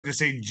to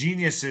say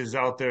geniuses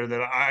out there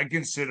that I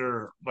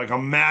consider like a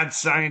mad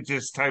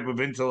scientist type of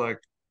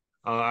intellect.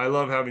 I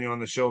love having you on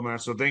the show, man.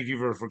 So thank you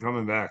for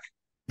coming back.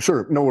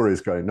 Sure, no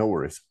worries, guy, no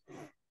worries.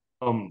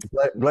 Um,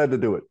 Glad to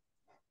do it.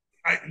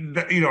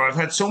 I've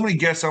had so many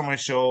guests on my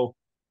show,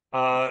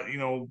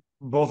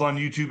 both on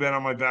YouTube and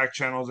on my back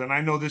channels, and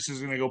I know this is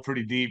going to go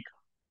pretty deep.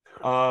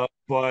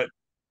 But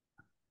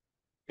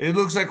it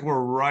looks like we're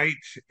right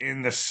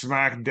in the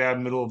smack dab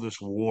middle of this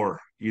war.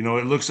 It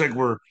looks like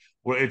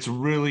it's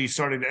really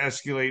starting to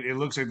escalate. It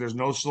looks like there's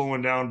no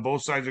slowing down.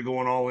 Both sides are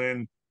going all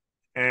in.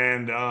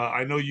 And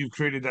I know you've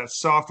created that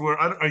software.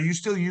 Are you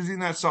still using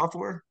that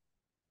software?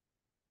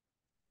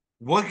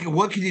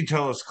 What can you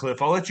tell us,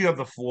 Cliff? I'll let you have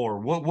the floor.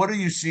 What are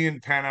you seeing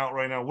pan out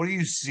right now? What are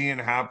you seeing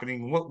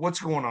happening?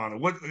 What's going on?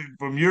 What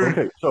from your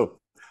Okay, point so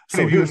of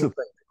view? here's the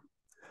thing.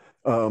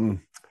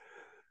 Um,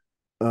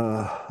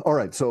 all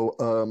right, so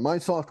my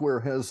software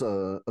has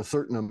a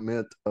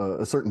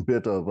certain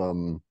bit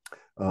of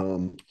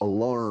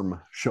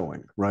alarm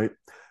showing, right?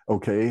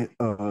 Okay,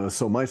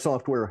 so my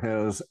software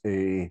has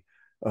a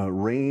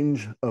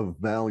range of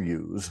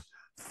values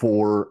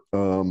for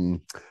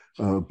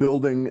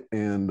building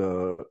and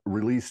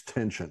release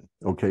tension.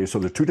 Okay, so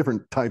there's two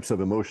different types of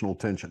emotional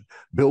tension: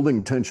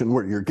 building tension,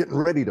 where you're getting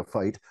ready to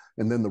fight,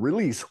 and then the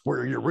release,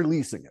 where you're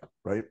releasing it,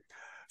 right?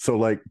 So,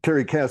 like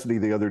Carrie Cassidy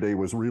the other day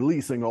was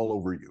releasing all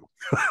over you.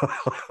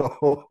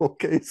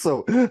 Okay,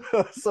 so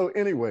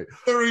anyway,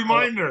 A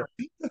reminder.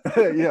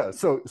 yeah.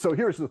 So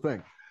here's the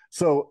thing.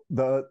 So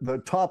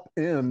the top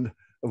end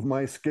of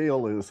my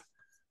scale is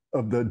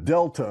of the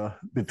delta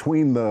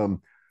between the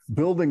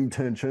building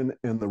tension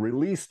and the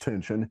release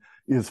tension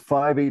is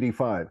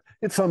 585.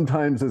 It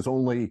sometimes is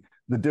only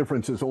the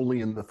difference is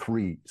only in the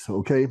threes.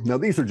 Okay. Now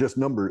these are just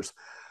numbers.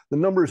 The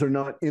numbers are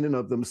not in and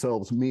of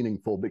themselves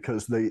meaningful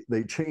because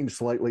they change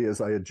slightly as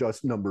I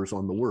adjust numbers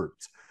on the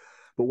words.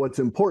 But what's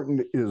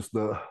important is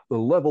the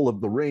level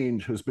of the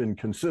range has been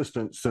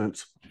consistent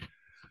since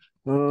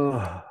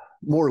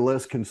more or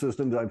less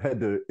consistent. I've had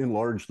to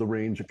enlarge the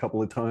range a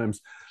couple of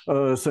times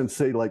since,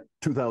 say, like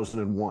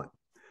 2001.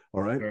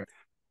 All right.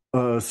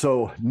 Right.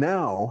 So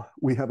now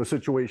we have a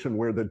situation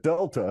where the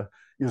delta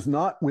is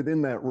not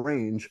within that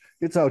range.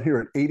 It's out here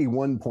at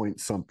 81 point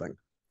something.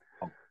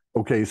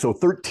 Okay. So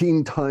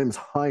 13 times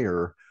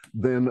higher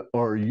than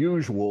our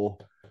usual.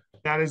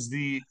 That is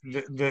the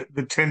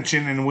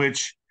tension in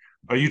which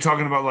are you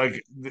talking about? Like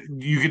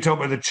you can tell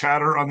by the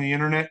chatter on the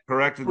internet,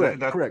 correct? Correct,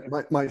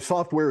 correct. My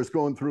software is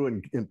going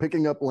through and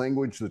picking up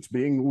language that's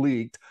being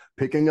leaked,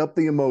 picking up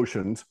the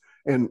emotions,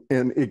 and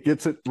it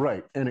gets it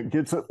right. And it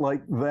gets it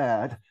like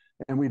that.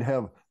 And we'd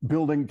have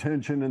building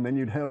tension, and then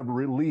you'd have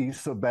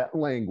release of that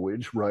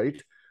language,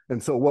 right?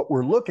 And so what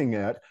we're looking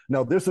at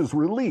now, this is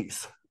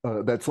release.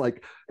 That's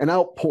like an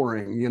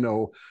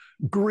outpouring,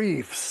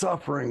 grief,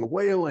 suffering,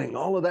 wailing,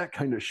 all of that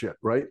kind of shit,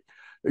 right?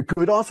 It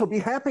could also be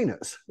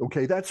happiness.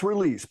 Okay, that's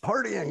release.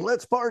 Partying,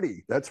 let's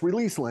party. That's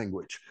release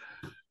language.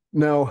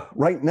 Now,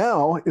 right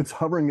now, it's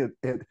hovering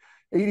at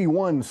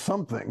 81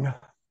 something.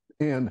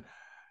 And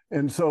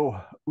and so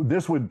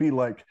this would be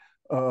like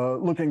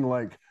looking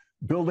like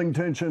building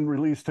tension,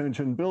 release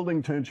tension,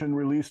 building tension,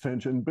 release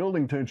tension,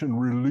 building tension,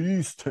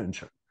 release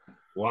tension.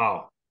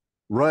 Wow.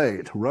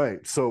 Right,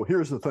 right. So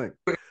here's the thing.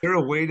 Is there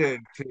a way to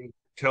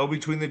tell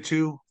between the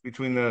two,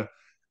 between the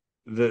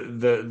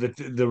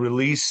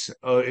release?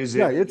 Is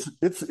Yeah, it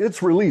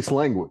it's release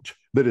language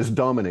that is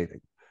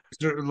dominating. is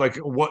there like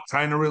what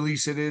kind of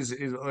release it is?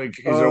 Is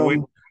there a way?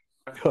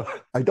 Um,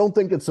 I don't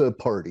think it's a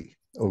party.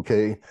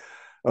 Okay,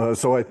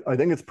 so I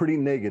think it's pretty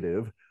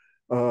negative.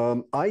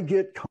 I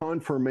get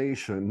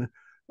confirmation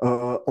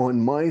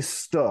on my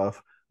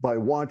stuff by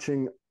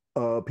watching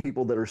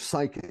people that are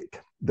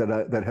psychic,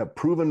 that have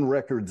proven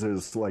records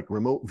as like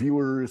remote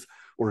viewers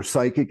or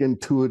psychic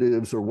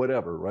intuitives or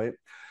whatever, right?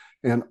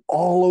 And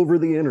all over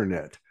the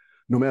internet,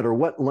 no matter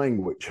what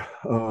language,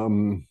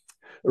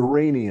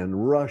 Iranian,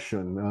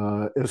 Russian,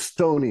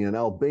 Estonian,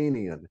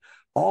 Albanian,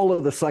 all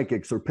of the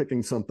psychics are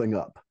picking something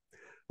up.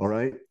 All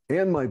right.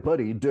 And my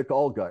buddy, Dick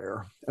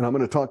Allgaier, and I'm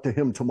going to talk to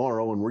him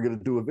tomorrow and we're going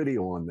to do a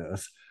video on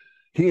this.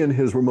 He and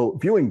his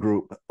remote viewing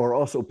group are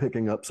also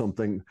picking up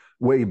something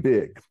way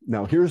big.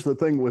 Now, here's the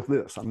thing with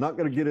this. I'm not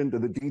going to get into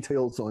the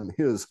details on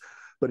his,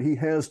 but he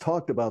has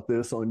talked about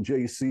this on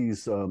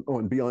JC's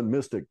on Beyond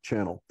Mystic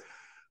channel.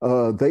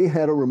 They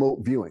had a remote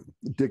viewing,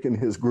 Dick and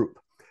his group.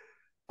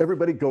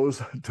 Everybody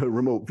goes to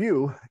remote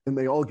view and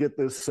they all get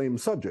this same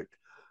subject,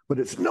 but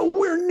it's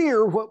nowhere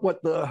near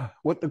what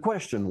the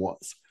question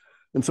was.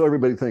 And so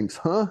everybody thinks,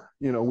 huh?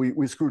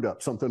 We screwed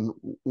up. Something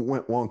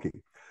went wonky.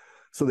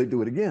 So they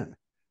do it again.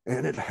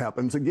 And it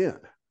happens again.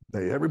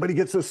 Everybody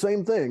gets the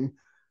same thing,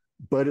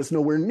 but it's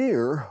nowhere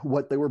near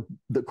what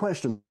the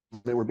question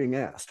they were being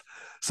asked.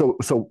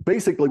 So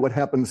basically what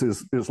happens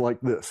is like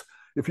this.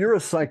 If you're a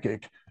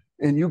psychic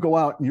and you go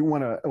out and you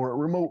want to, or a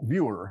remote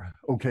viewer,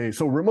 okay,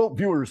 so remote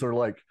viewers are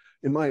like,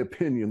 in my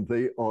opinion,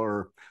 they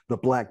are the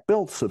black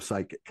belts of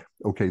psychic.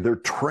 Okay, they're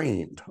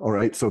trained. All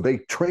right, so they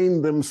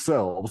train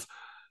themselves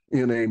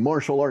in a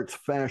martial arts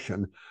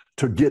fashion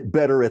to get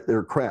better at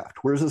their craft,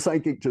 whereas a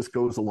psychic just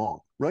goes along,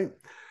 right?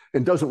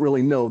 And doesn't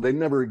really know. They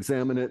never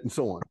examine it and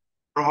so on.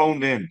 We're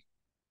honed in.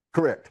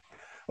 Correct.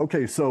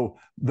 Okay, so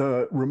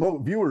the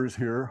remote viewers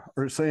here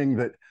are saying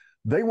that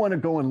they want to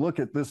go and look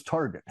at this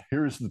target.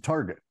 Here's the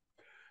target.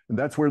 And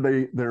that's where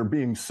they're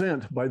being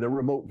sent by the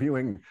remote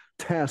viewing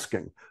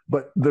tasking.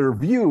 But their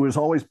view is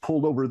always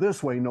pulled over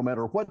this way no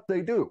matter what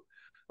they do.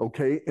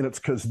 Okay, and it's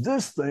because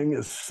this thing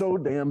is so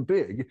damn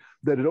big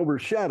that it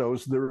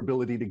overshadows their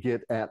ability to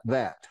get at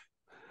that.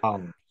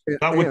 That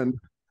was And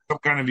some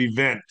kind of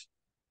event.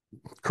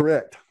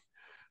 correct.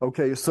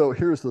 Okay, so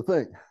here's the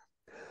thing.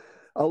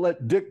 I'll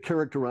let Dick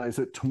characterize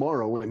it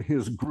tomorrow in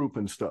his group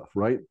and stuff,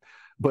 right?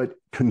 But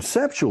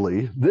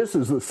conceptually, this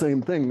is the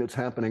same thing that's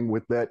happening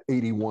with that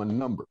 81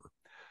 number.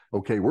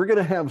 Okay, we're going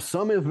to have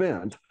some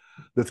event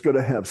that's going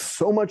to have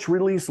so much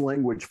release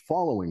language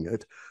following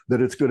it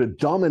that it's going to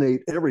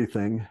dominate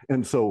everything.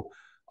 And so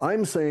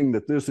I'm saying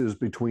that this is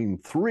between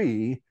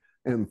 3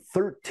 and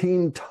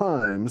 13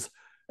 times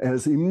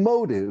as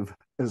emotive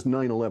as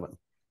 9/11.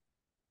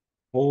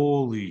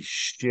 Holy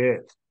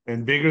shit.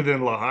 And bigger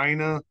than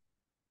Lahaina.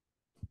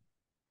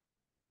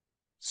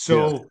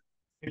 So Yes.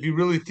 if you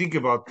really think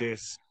about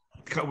this,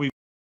 we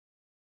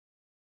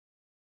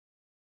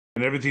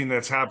and everything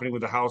that's happening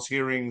with the House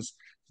hearings,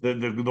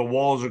 the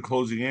walls are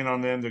closing in on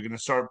them. They're going to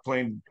start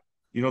playing.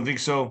 You don't think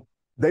so?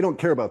 They don't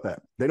care about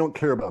that. They don't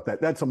care about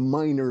that. That's a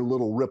minor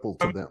little ripple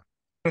I to mean,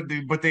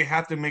 them. but they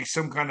have to make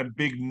some kind of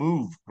big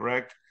move,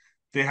 correct?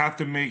 They have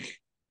to make.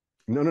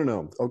 No, no,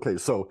 no. Okay,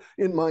 so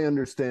in my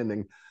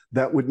understanding,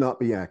 that would not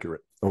be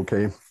accurate.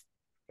 Okay,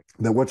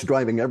 that what's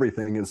driving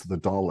everything is the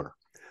dollar,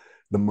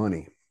 the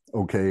money.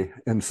 Okay,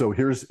 and so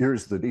here's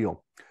the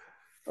deal.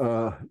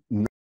 Uh,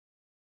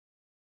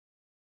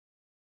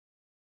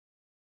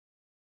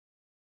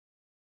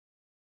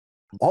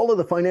 all of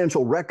the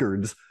financial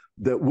records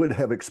that would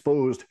have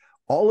exposed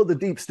all of the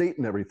deep state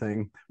and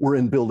everything were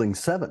in Building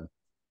 7.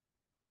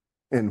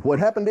 And what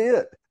happened to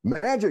it?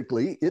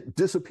 Magically, it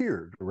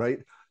disappeared, right?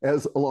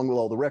 As along with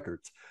all the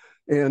records.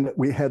 And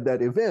we had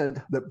that event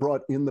that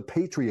brought in the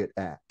Patriot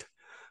Act.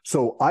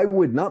 So I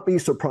would not be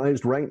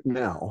surprised right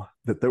now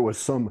that there was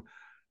some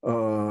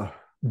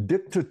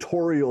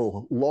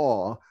dictatorial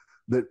law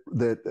that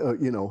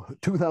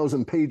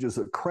 2,000 pages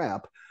of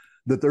crap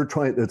that they're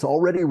trying, that's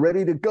already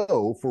ready to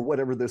go for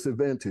whatever this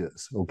event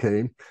is.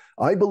 Okay.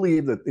 I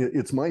believe that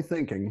it's my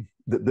thinking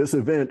that this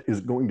event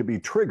is going to be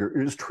triggered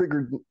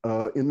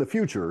in the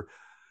future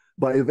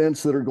by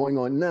events that are going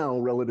on now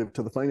relative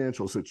to the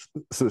financial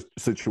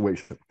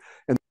situation.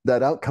 And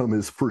that outcome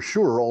is for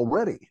sure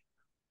already.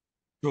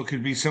 So it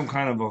could be some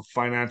kind of a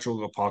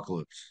financial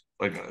apocalypse.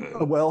 Like,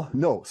 well,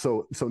 no.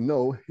 So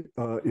no,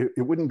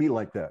 it wouldn't be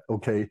like that.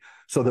 Okay.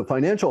 So the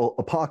financial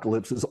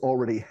apocalypse is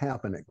already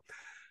happening.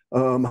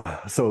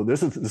 So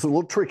this is a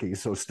little tricky.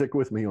 So stick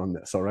with me on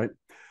this. All right.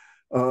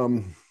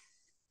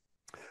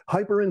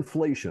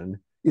 Hyperinflation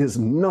is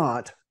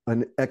not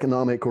an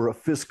economic or a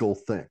fiscal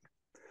thing.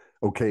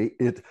 Okay.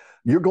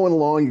 You're going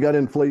along, you got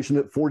inflation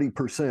at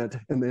 40%,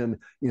 and then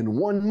in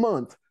 1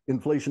 month,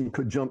 inflation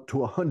could jump to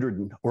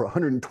 100 or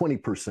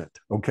 120%.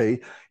 Okay.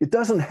 It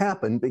doesn't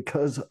happen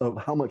because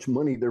of how much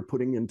money they're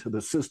putting into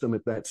the system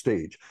at that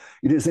stage.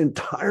 It is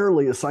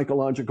entirely a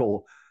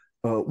psychological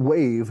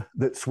wave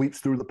that sweeps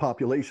through the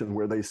population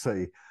where they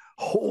say,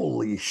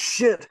 holy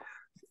shit,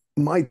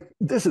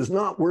 this is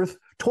not worth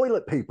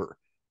toilet paper.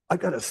 I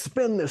got to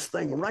spend this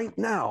thing right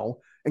now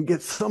and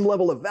get some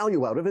level of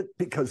value out of it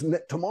because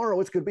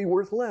tomorrow it's going to be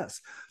worth less.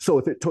 So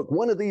if it took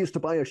one of these to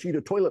buy a sheet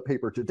of toilet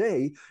paper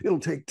today, it'll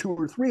take 2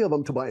 or 3 of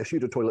them to buy a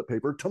sheet of toilet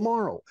paper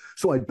tomorrow.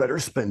 So I'd better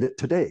spend it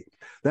today.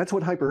 That's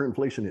what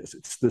hyperinflation is.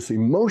 It's this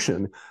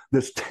emotion,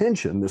 this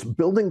tension, this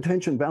building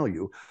tension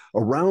value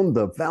around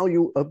the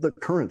value of the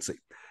currency.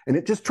 And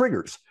it just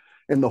triggers.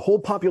 And the whole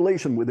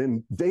population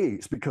within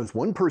days, because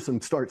one person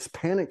starts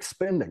panic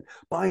spending,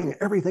 buying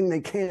everything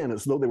they can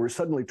as though they were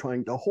suddenly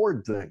trying to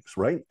hoard things,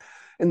 right?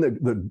 And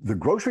the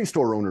grocery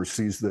store owner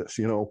sees this,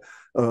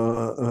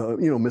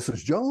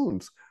 Mrs.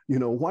 Jones,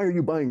 why are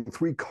you buying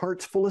 3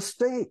 carts full of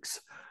steaks?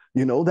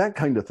 That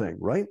kind of thing,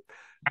 right?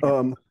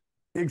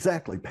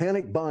 Exactly,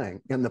 panic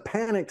buying. And the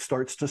panic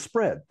starts to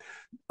spread.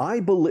 I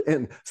believe,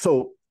 and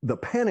so the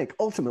panic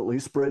ultimately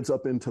spreads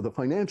up into the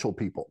financial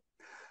people,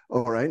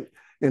 all right?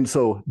 And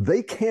so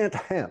they can't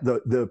have,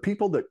 the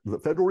people that the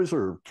Federal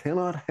Reserve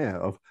cannot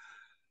have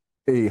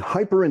a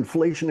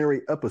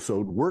hyperinflationary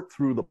episode work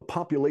through the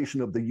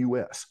population of the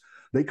US.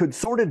 They could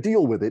sort of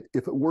deal with it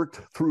if it worked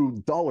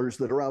through dollars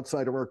that are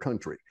outside of our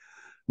country,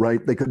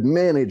 right? They could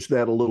manage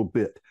that a little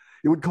bit.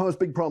 It would cause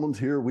big problems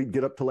here. We'd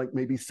get up to like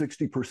maybe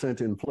 60%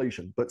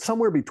 inflation, but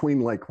somewhere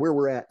between like where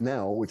we're at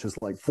now, which is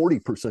like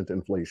 40%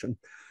 inflation,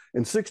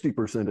 and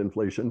 60%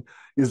 inflation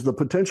is the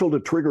potential to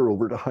trigger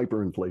over to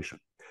hyperinflation,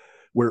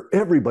 where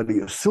everybody,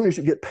 as soon as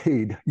you get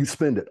paid, you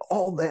spend it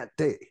all that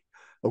day.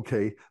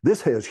 Okay,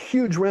 this has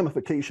huge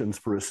ramifications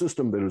for a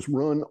system that is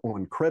run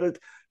on credit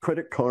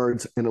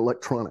cards, and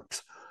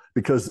electronics.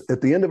 Because at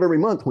the end of every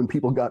month, when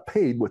people got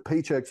paid with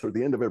paychecks or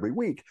the end of every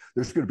week,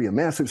 there's going to be a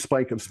massive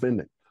spike of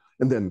spending.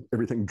 And then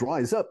everything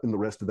dries up in the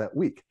rest of that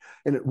week.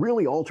 And it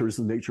really alters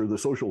the nature of the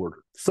social order.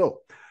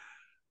 So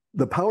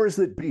the powers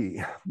that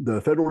be,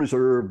 the Federal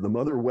Reserve, the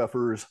mother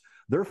weffers,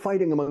 they're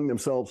fighting among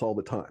themselves all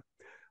the time.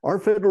 Our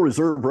Federal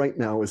Reserve right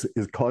now is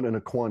caught in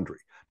a quandary.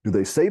 Do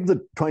they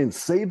try and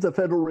save the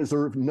Federal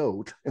Reserve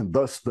note and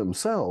thus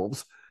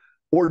themselves,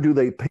 or do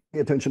they pay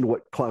attention to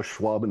what Klaus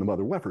Schwab and the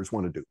mother weffers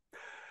want to do?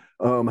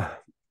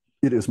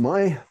 It is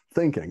my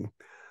thinking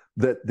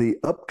that the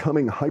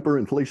upcoming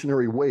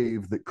hyperinflationary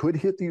wave that could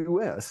hit the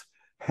US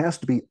has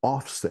to be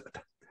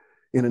offset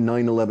in a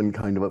 9/11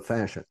 kind of a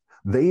fashion.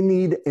 They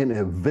need an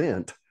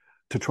event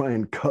to try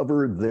and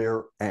cover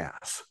their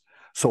ass.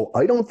 So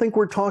I don't think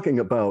we're talking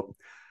about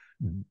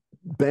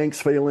banks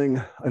failing.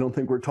 I don't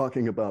think we're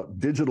talking about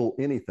digital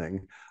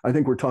anything. I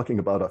think we're talking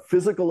about a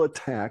physical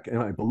attack, and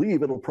I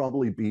believe it'll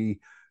probably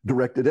be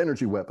directed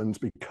energy weapons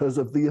because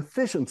of the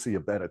efficiency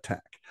of that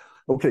attack.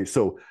 Okay,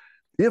 so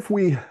if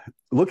we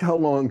look how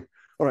long,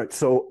 all right,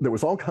 so there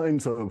was all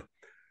kinds of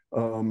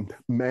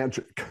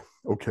magic.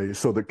 Okay,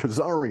 so the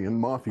Khazarian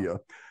mafia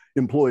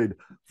employed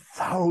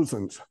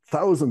thousands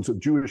of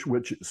Jewish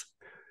witches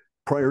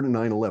prior to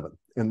 9/11,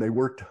 and they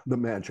worked the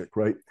magic,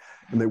 right?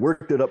 And they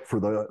worked it up for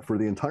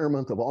the entire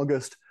month of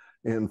August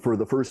and for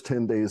the first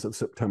 10 days of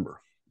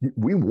September.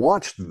 We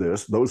watched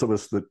this, those of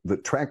us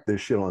that tracked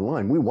this shit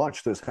online, we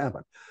watched this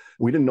happen.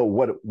 We didn't know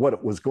what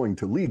it was going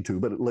to lead to,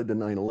 but it led to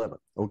 9/11.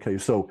 Okay,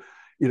 so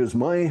it is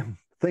my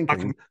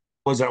thinking.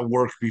 Was at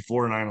work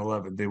before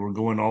 9/11. They were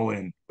going all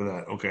in for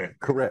that. Okay.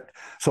 Correct.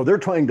 So they're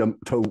trying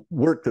to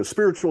work the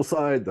spiritual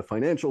side, the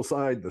financial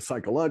side, the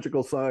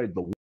psychological side,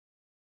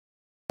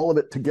 all of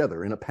it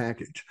together in a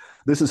package.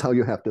 This is how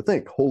you have to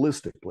think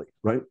holistically,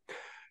 right?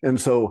 And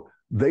so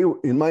they,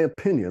 in my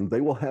opinion,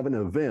 they will have an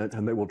event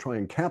and they will try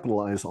and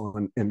capitalize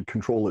on and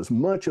control as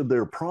much of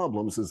their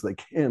problems as they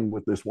can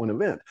with this one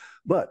event.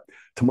 But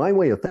to my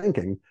way of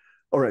thinking,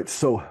 all right,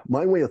 so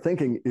my way of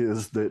thinking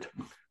is that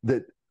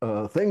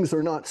things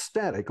are not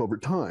static over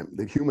time.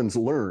 That humans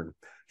learn.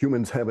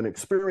 Humans have an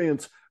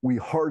experience. We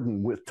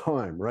harden with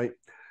time, right?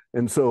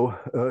 And so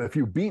if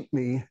you beat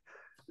me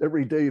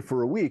every day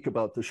for a week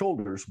about the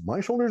shoulders, my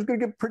shoulders are going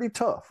to get pretty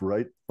tough,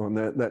 right? On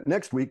that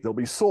next week, they'll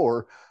be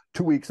sore.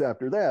 2 weeks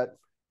after that,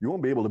 you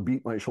won't be able to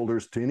beat my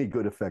shoulders to any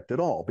good effect at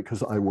all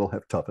because I will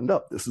have toughened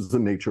up. This is the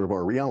nature of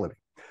our reality.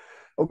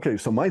 Okay,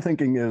 so my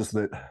thinking is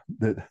that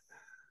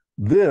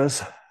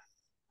this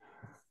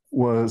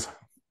was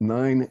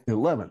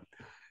 9/11.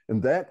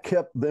 And that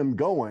kept them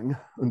going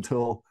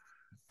until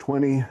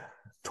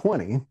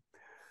 2020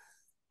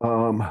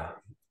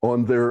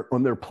 on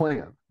their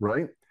plan,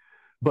 right?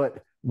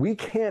 But we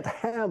can't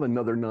have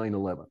another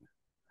 9/11.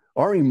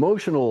 Our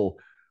emotional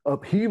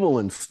upheaval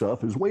and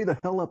stuff is way the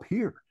hell up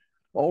here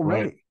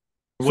already. Right.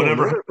 So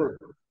Whatever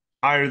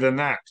higher than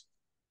that.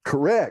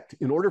 Correct.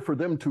 In order for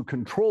them to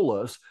control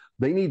us,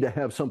 they need to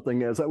have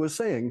something, as I was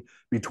saying,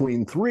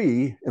 between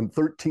 3 and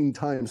 13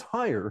 times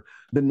higher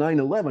than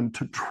 9/11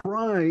 to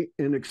try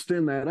and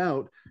extend that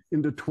out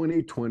into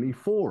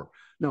 2024.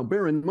 Now,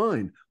 bear in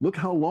mind, look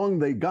how long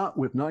they got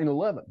with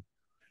 9/11.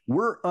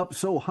 We're up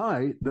so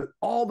high that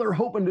all they're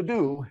hoping to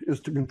do is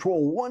to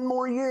control one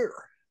more year.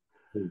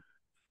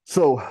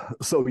 So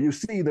you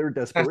see their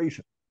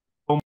desperation.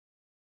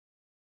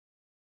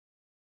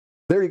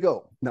 There you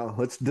go. Now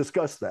let's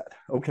discuss that.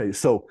 Okay,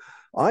 so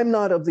I'm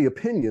not of the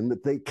opinion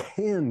that they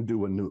can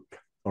do a nuke.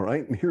 All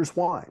right, and here's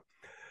why.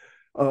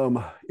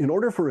 In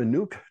order for a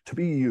nuke to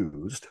be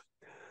used,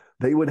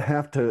 they would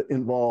have to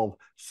involve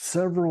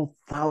several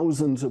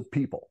thousands of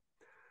people.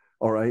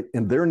 All right,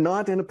 and they're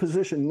not in a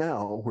position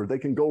now where they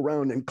can go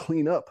around and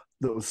clean up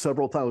those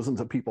several thousands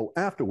of people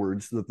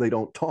afterwards that they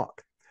don't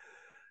talk.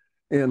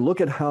 And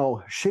look at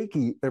how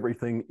shaky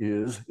everything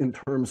is in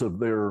terms of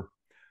their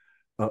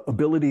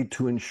ability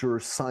to ensure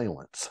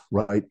silence,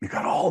 right? You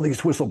got all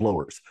these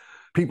whistleblowers,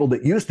 people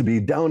that used to be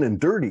down and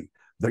dirty.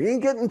 They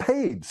ain't getting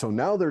paid, so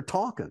now they're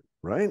talking,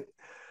 right?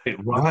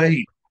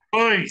 Right.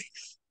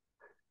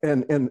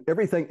 And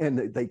everything,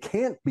 and they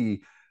can't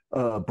be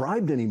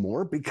bribed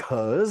anymore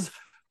because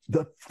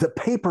the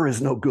paper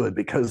is no good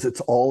because it's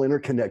all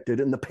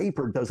interconnected and the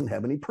paper doesn't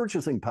have any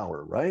purchasing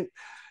power, right?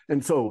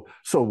 And so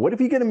what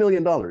if you get $1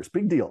 million?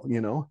 Big deal,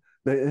 you know?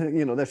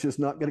 That's just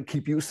not going to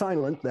keep you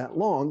silent that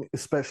long,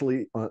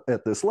 especially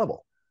at this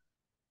level.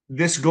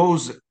 This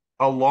goes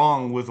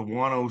along with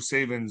Wano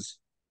Saban's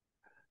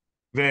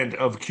event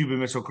of Cuban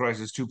Missile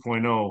Crisis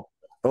 2.0.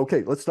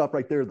 Okay, let's stop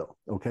right there, though.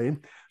 Okay,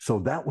 so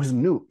that was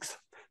nukes.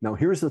 Now,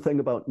 here's the thing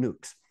about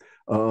nukes.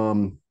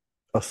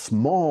 A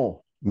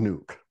small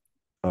nuke,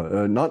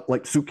 not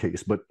like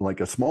suitcase, but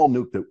like a small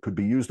nuke that could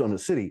be used on a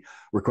city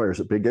requires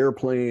a big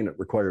airplane, it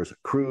requires a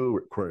crew,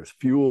 it requires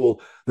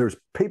fuel. There's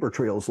paper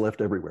trails left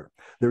everywhere.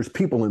 There's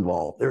people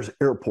involved. There's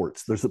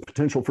airports. There's the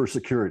potential for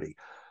security.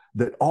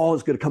 That all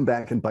is going to come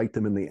back and bite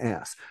them in the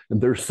ass. And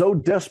they're so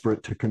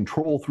desperate to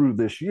control through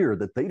this year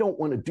that they don't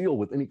want to deal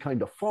with any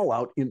kind of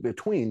fallout in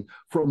between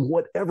from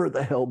whatever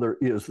the hell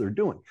they're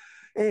doing.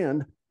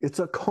 And it's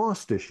a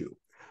cost issue.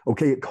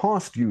 Okay, it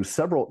costs you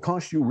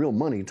real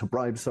money to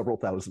bribe several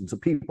thousands of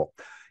people.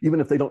 even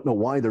if they don't know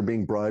why they're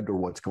being bribed or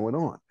what's going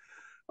on.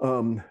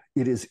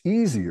 It is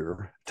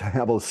easier to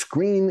have a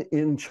screen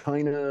in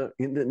China,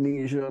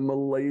 Indonesia,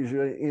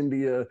 Malaysia,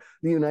 India,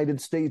 the United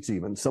States,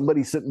 even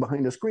somebody sitting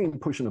behind a screen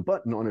pushing a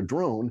button on a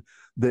drone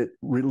that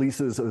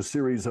releases a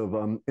series of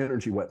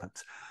energy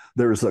weapons.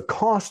 There's a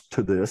cost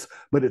to this,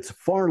 but it's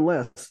far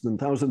less than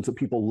thousands of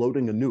people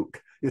loading a nuke.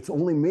 It's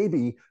only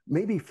maybe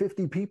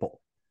 50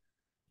 people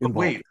But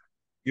involved. wait,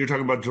 you're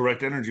talking about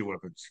direct energy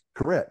weapons.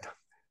 Correct.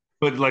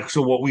 But like,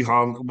 so what we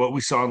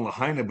saw in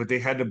Lahaina, but they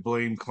had to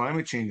blame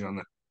climate change on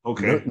that. No,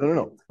 Okay. no, no,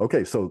 no.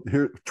 Okay, so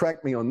here,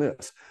 track me on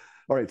this.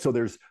 All right, so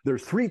there's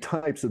three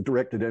types of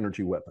directed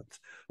energy weapons.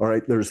 All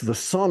right, there's the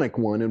sonic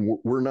one, and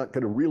we're not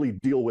going to really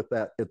deal with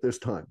that at this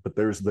time. But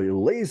there's the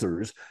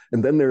lasers,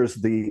 and then there's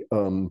the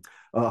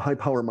high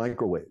power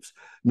microwaves.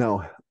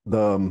 Now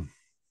the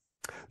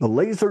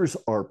lasers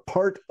are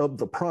part of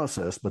the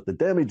process, but the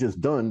damage is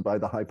done by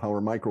the high power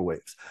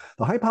microwaves.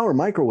 The high power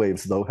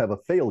microwaves, though, have a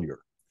failure.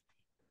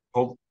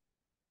 Hold,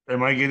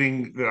 am I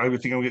getting? I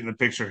would think I'm getting the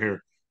picture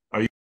here.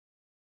 Are you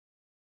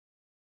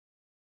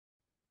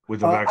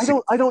with the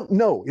vaccine? I don't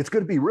know. It's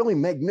going to be really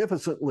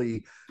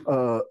magnificently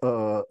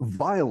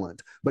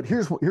violent. But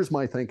here's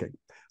my thinking.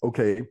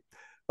 Okay,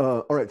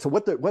 all right. So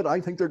what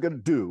I think they're going to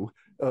do,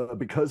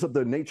 because of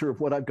the nature of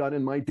what I've got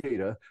in my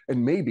data,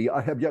 and maybe I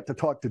have yet to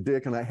talk to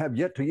Dick, and I have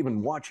yet to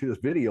even watch his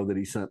video that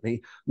he sent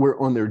me, where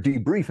on their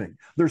debriefing.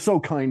 They're so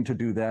kind to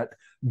do that.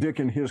 Dick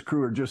and his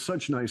crew are just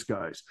such nice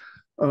guys.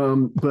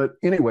 But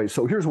anyway,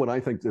 so here's what I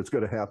think that's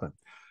going to happen.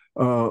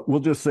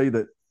 We'll just say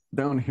that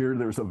down here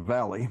there's a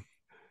valley,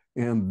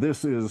 and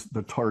this is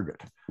the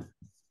target.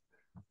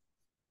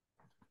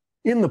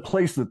 In the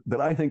place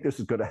that I think this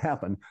is going to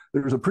happen,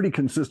 there's a pretty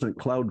consistent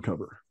cloud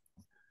cover.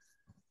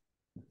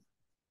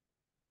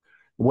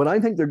 What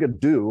I think they're going to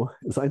do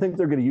is I think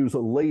they're going to use a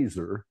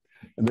laser,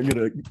 and they're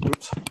going to,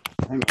 oops,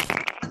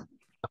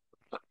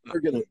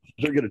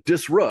 they're going to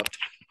disrupt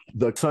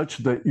such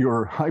that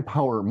your high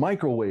power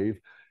microwave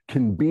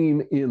can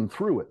beam in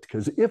through it.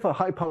 Because if a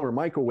high power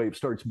microwave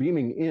starts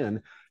beaming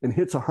in and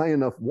hits a high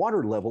enough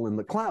water level in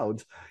the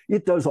clouds,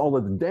 it does all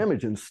of the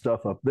damage and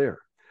stuff up there.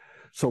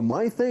 So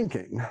my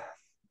thinking,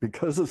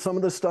 because of some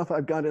of the stuff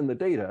I've got in the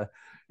data,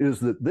 is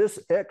that this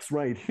X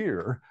right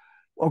here,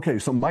 okay,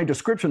 so my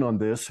description on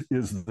this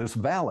is this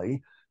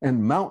valley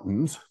and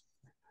mountains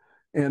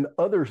and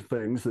other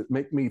things that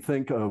make me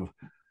think of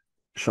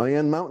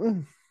Cheyenne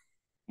Mountain,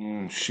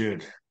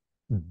 Shit.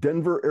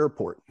 Denver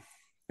Airport,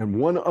 and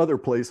one other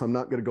place I'm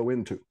not going to go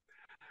into.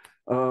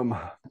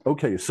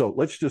 Okay, so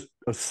let's just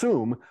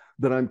assume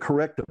that I'm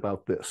correct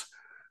about this,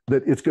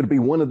 that it's going to be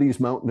one of these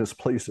mountainous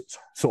places.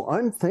 So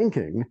I'm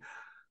thinking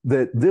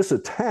that this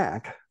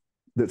attack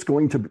that's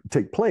going to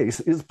take place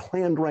is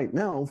planned right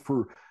now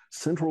for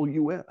central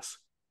US.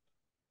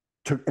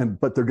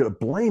 But they're going to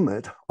blame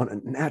it on a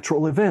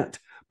natural event.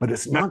 But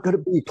it's not going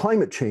to be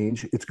climate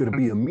change. It's going to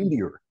be a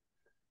meteor.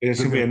 It's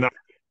going to be a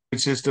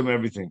nice system,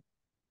 everything.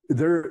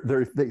 They're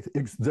going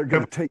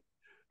to take.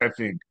 I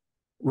think.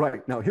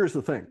 Right. Now, here's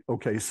the thing.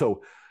 Okay,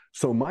 so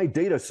my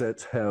data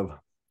sets have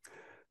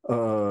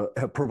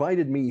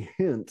provided me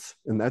hints,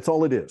 and that's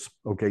all it is.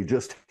 Okay,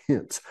 just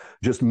hints,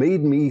 just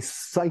made me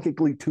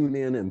psychically tune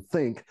in and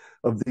think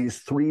of these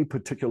three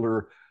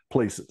particular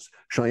places: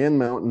 Cheyenne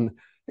Mountain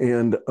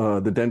and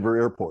the Denver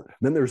Airport.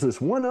 Then there's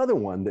this one other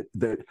one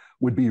that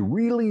would be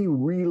really,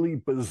 really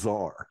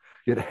bizarre.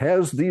 It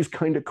has these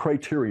kind of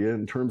criteria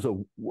in terms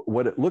of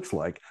what it looks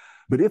like,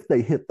 but if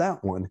they hit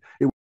that one,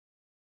 it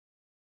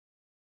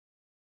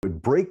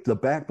would break the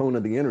backbone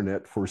of the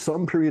internet for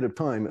some period of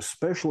time,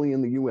 especially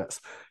in the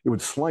US. It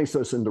would slice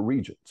us into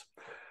regions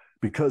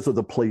because of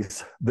the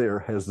place there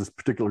has this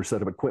particular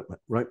set of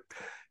equipment, right?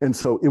 And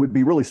so it would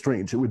be really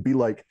strange. It would be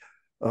like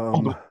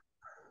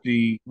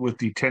with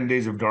the 10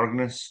 days of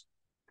darkness.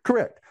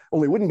 Correct.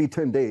 Only it wouldn't be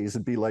 10 days.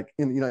 It'd be like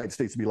in the United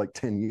States, it'd be like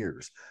 10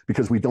 years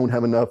because we don't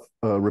have enough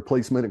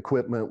replacement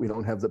equipment. We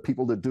don't have the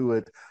people to do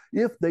it.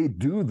 If they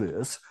do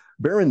this,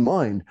 bear in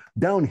mind,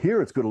 down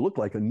here, it's going to look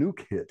like a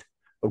nuke hit.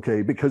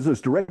 Okay, because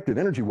this directed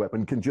energy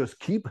weapon can just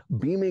keep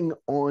beaming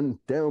on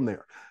down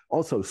there.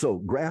 Also, so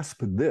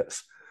grasp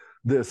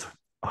this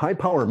high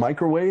power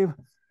microwave,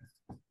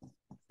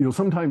 you'll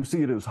sometimes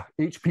see it as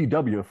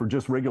HPW for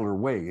just regular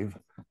wave.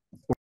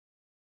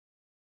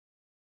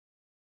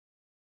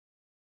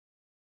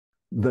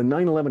 The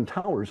 9/11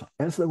 towers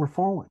as they were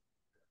falling.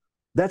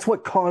 That's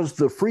what caused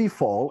the free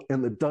fall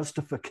and the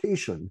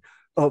dustification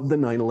of the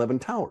 9/11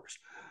 towers.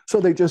 So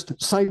they just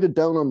sighted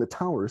down on the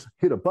towers,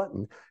 hit a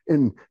button,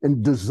 and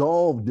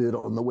dissolved it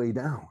on the way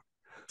down.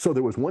 So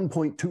there was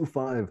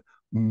 1.25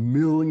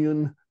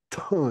 million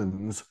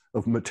tons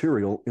of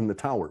material in the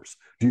towers.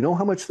 Do you know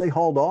how much they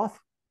hauled off?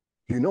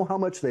 Do you know how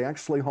much they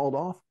actually hauled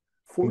off?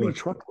 40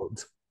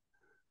 truckloads.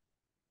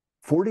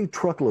 40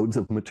 truckloads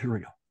of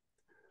material.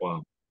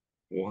 Wow.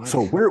 What?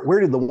 So where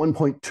did the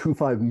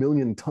 1.25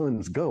 million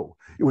tons go?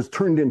 It was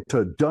turned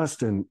into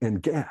dust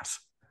and gas.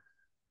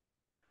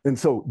 And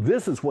so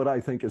this is what I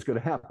think is going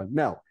to happen.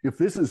 Now, if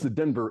this is the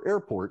Denver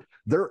airport,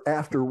 they're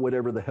after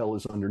whatever the hell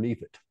is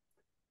underneath it.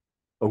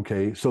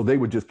 Okay, so they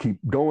would just keep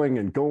going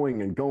and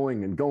going and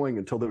going and going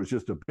until there was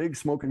just a big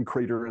smoking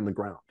crater in the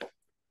ground.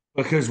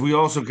 Because we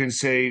also can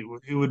say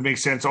it would make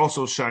sense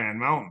also Cheyenne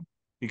Mountain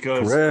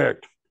because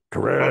Correct. that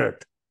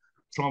Correct.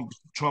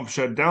 Trump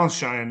shut down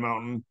Cheyenne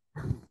Mountain.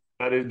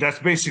 That's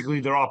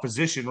basically their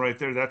opposition right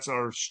there. That's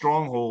our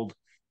stronghold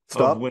of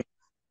Stop. when.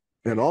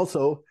 And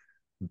also,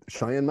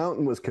 Cheyenne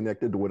Mountain was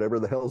connected to whatever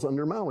the hell's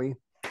under Maui.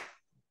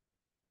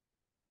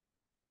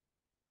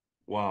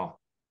 Wow.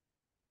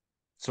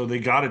 So they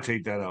got to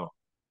take that out.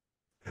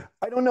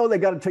 I don't know. They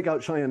got to take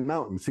out Cheyenne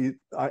Mountain. See,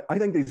 I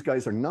think these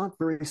guys are not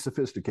very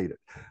sophisticated.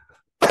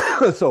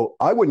 So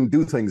I wouldn't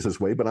do things this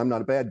way, but I'm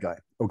not a bad guy.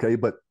 Okay.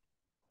 But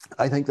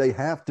I think they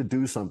have to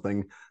do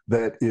something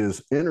that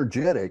is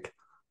energetic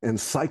and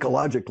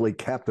psychologically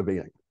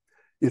captivating.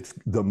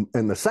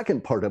 And the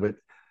second part of it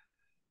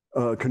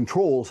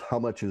controls how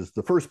much is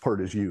the first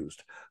part is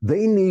used.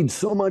 They need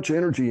so much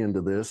energy into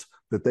this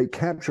that they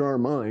capture our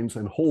minds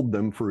and hold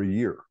them for a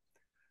year.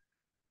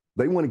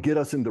 They want to get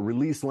us into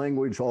release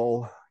language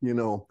all,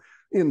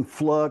 in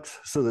flux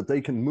so that they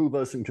can move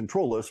us and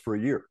control us for a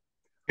year.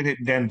 And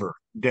hit Denver.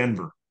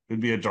 Denver would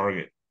be a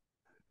target.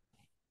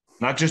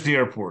 Not just the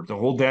airport, the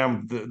whole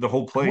the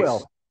whole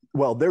place.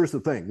 Well, there's the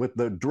thing with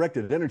the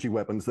directed energy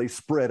weapons, they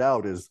spread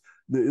out as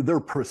they're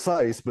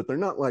precise, but they're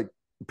not like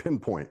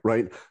pinpoint,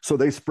 right? So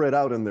they spread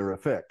out in their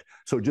effect.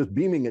 So just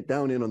beaming it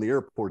down in on the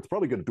airport is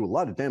probably going to do a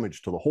lot of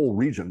damage to the whole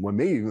region, when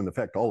may even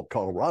affect all of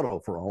Colorado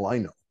for all I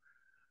know.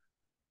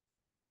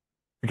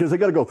 Because they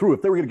got to go through.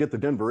 If they were going to get the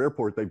Denver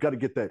airport, they've got to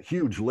get that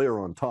huge layer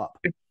on top.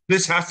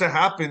 This has to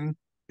happen.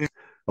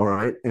 All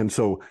right. And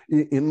so,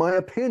 in my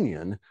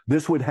opinion,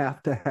 this would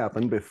have to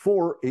happen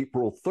before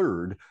April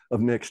 3rd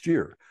of next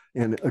year.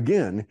 And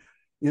again,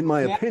 in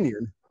my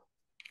opinion,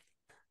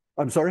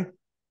 I'm sorry?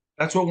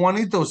 That's what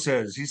Juanito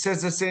says. He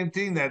says the same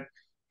thing, that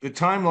the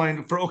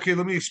timeline for, okay,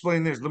 let me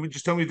explain this. Let me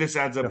just tell me if this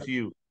adds up Yeah. to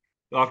you.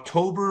 The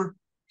October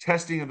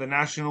testing of the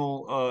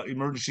national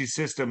emergency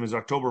system is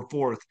October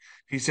 4th.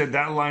 He said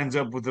that lines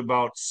up with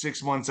about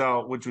 6 months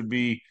out, which would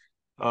be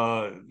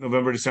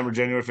November, December,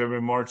 January,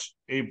 February, March,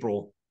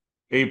 April,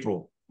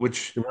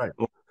 which You're right.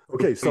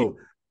 Okay. So,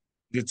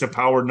 it's a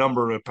power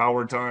number, a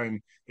power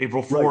time,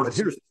 April right. But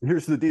 4th.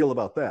 here's the deal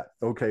about that.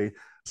 Okay.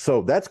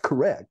 So that's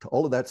correct.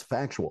 All of that's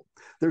factual.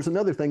 There's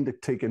another thing to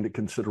take into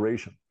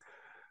consideration.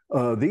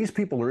 These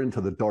people are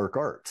into the dark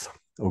arts,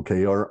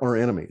 okay, our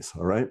enemies,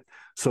 all right?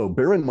 So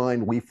bear in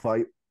mind, we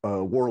fight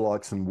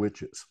warlocks and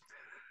witches.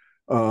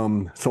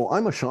 So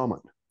I'm a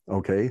shaman,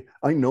 okay?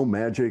 I know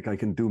magic. I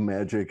can do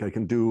magic. I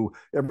can do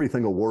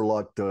everything a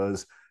warlock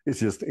does. It's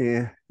just,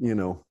 I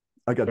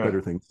got Right.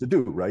 better things to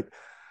do, right?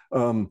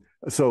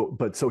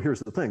 So here's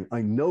the thing.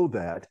 I know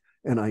that,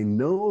 and I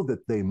know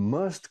that they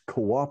must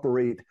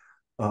cooperate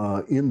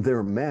in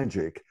their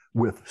magic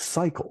with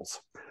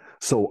cycles.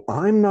 So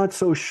I'm not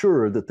so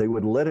sure that they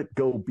would let it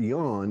go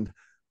beyond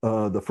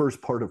the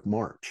first part of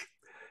March.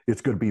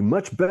 It's going to be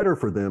much better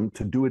for them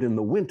to do it in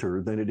the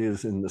winter than it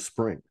is in the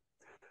spring.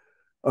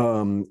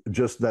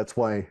 Just that's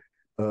why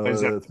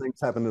Exactly.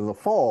 things happen in the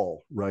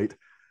fall, right?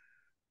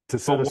 To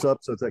But set us up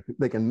so that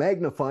they can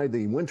magnify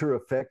the winter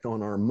effect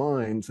on our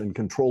minds and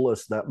control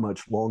us that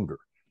much longer.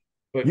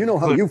 You know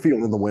how Cliff, you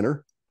feel in the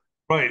winter.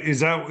 right?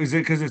 Is it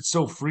because it's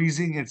so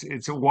freezing?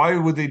 It's why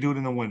would they do it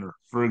in the winter?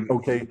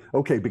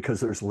 Okay, because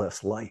there's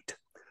less light.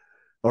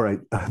 All right,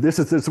 this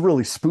is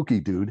really spooky,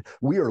 dude.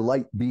 We are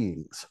light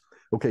beings.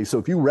 Okay, so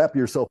if you wrap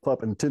yourself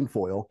up in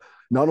tinfoil,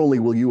 not only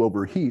will you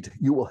overheat,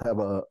 you will have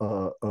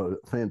a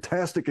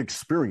fantastic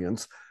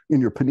experience in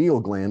your pineal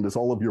gland as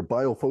all of your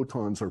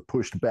biophotons are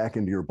pushed back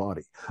into your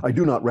body. I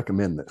do not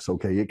recommend this.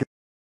 Okay,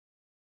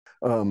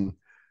 um,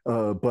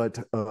 but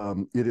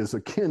it is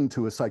akin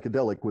to a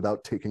psychedelic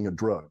without taking a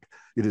drug.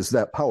 It is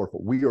that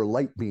powerful. We are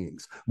light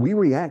beings. We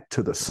react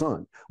to the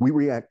sun. We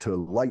react to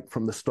light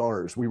from the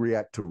stars. We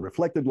react to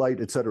reflected light,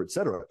 et cetera, et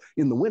cetera.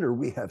 In the winter,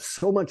 we have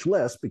so much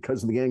less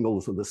because of the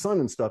angles of the sun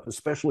and stuff,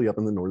 especially up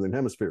in the northern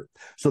hemisphere.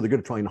 So they're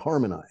going to try and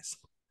harmonize.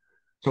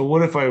 So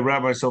what if I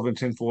wrap myself in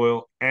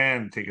tinfoil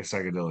and take a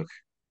psychedelic?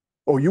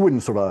 Oh, you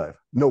wouldn't survive.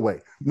 No way.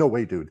 No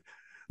way, dude.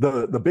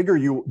 The bigger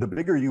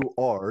you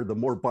are, the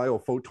more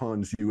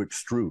biophotons you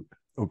extrude.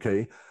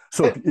 Okay.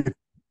 So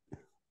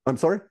I'm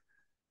sorry.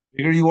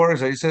 Bigger you are,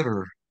 as I said,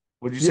 or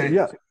what'd you Yeah, say?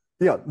 yeah,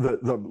 yeah.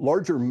 The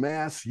larger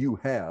mass you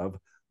have,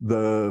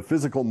 the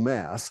physical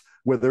mass,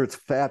 whether it's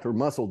fat or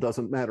muscle,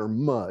 doesn't matter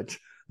much.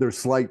 There's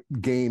slight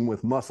gain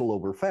with muscle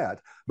over fat,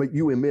 but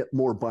you emit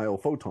more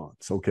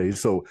biophotons. Okay,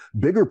 so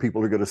bigger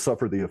people are going to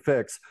suffer the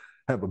effects,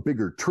 have a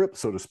bigger trip,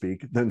 so to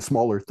speak, than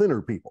smaller,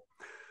 thinner people.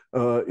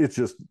 It's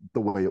just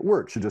the way it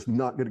works. You're just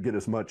not going to get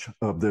as much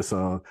of this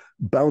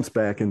bounce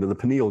back into the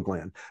pineal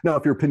gland. Now,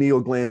 if your pineal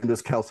gland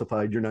is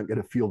calcified, you're not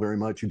going to feel very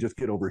much. You just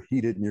get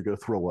overheated and you're going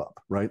to throw up,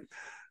 right?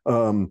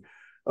 Um,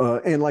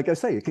 and like I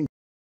say, it can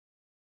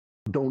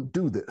don't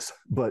do this.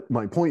 But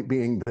my point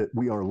being that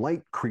we are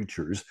light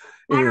creatures,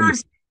 and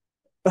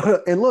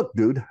and look,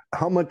 dude,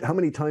 how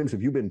many times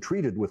have you been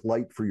treated with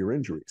light for your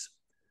injuries?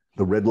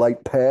 The red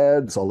light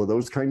pads, all of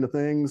those kind of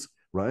things,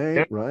 right?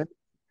 Yeah. Right.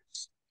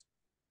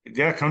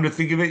 Yeah, come to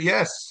think of it,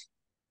 yes.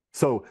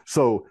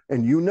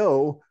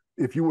 And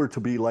if you were to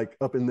be like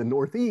up in the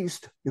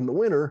Northeast in the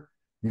winter,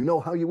 you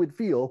know how you would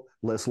feel.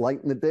 Less light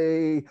in the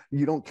day.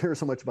 You don't care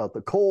so much about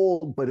the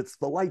cold, but it's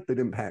the light that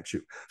impacts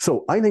you.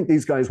 So I think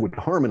these guys would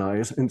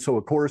harmonize. And so,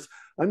 of course,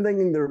 I'm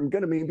thinking they're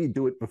going to maybe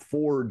do it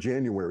before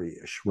January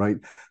ish, right?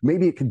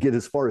 Maybe it could get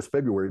as far as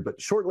February, but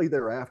shortly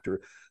thereafter,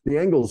 the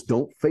angles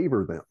don't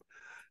favor them.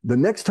 The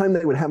next time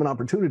they would have an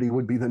opportunity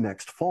would be the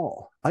next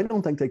fall. I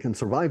don't think they can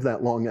survive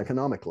that long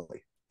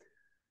economically.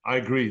 I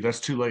agree.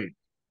 That's too late.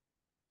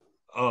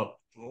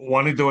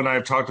 Juanito and I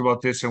have talked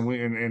about this,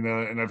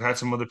 and I've had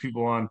some other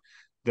people on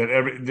that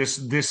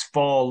this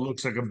fall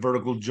looks like a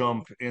vertical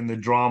jump in the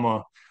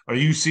drama. Are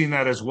you seeing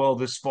that as well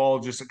this fall?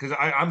 Just because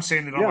I'm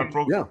saying it on Yeah, my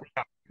program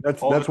yeah.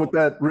 all the That's what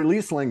that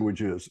release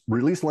language is.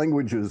 Release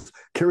language is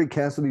Carrie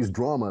Cassidy's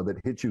drama that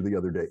hit you the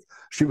other day.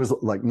 She was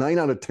like 9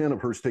 out of 10 of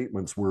her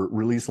statements were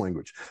release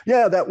language.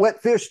 Yeah, that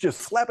wet fish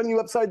just slapping you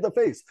upside the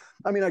face.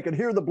 I mean, I could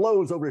hear the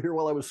blows over here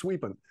while I was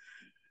sweeping.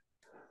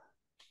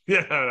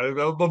 yeah. I'm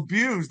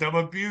abused. I'm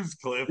abused,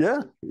 Cliff.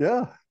 Yeah,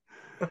 yeah.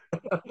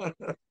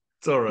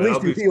 It's all right. I'll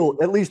be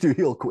At least you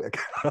heal quick.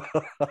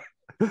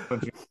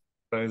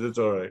 times. It's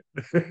all right.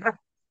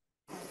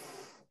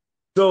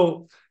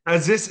 So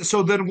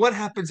so then what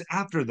happens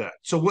after that?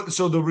 So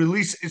the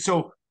release,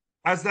 so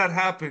as that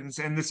happens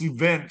and this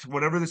event,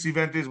 whatever this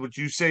event is, what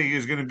you say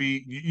is going to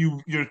be,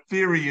 your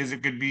theory is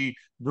it could be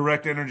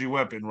direct energy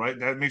weapon, right?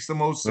 That makes the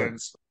most Right.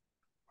 sense.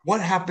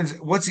 What happens?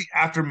 What's the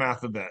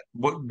aftermath of that?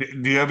 What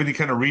do you have any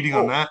kind of reading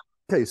on Oh, that?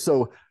 okay.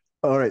 So,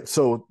 all right.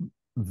 So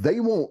they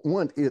won't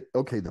want it.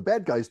 Okay. The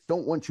bad guys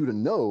don't want you to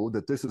know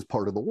that this is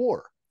part of the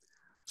war.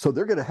 So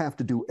they're going to have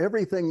to do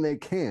everything they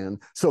can.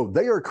 So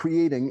they are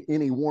creating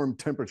any warm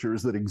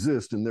temperatures that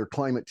exist in their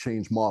climate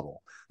change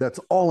model. That's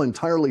all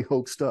entirely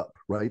hoaxed up,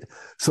 right?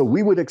 So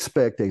we would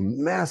expect a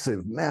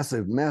massive,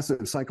 massive,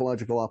 massive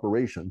psychological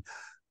operation,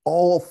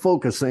 all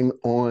focusing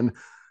on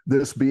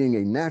this being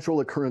a natural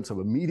occurrence of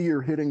a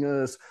meteor hitting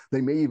us.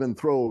 They may even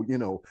throw,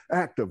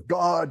 act of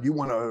God. You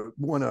want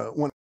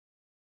to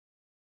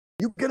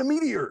you get a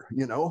meteor,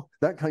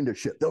 that kind of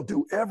shit. They'll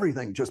do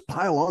everything, just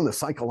pile on the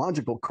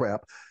psychological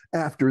crap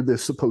after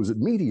this supposed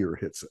meteor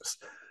hits us.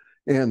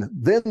 And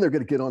then they're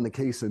going to get on the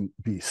case and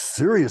be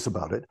serious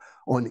about it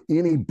on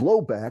any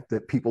blowback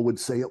that people would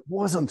say it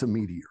wasn't a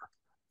meteor.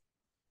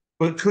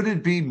 But could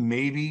it be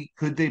maybe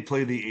could they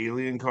play the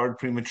alien card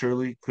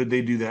prematurely? Could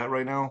they do that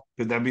right now?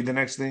 Could that be the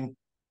next thing?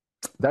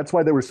 That's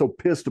why they were so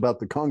pissed about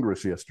the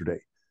Congress yesterday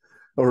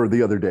or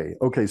the other day.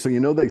 Okay, so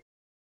they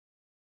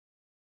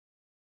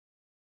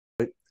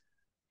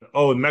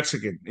Oh,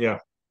 Mexican, yeah.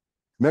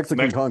 Mexican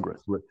Mex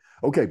Congress.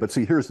 Okay, but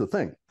see, here's the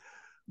thing.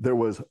 There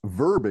was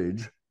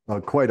verbiage,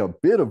 quite a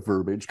bit of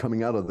verbiage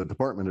coming out of the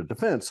Department of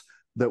Defense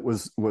that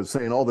was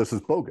saying all this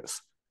is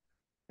bogus.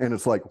 And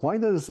it's like, why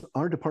does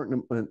our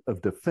Department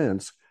of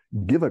Defense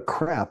give a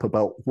crap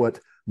about what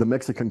the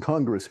Mexican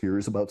Congress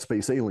hears about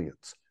space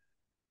aliens?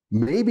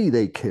 Maybe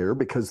they care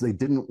because they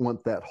didn't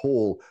want that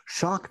whole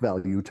shock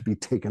value to be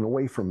taken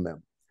away from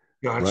them,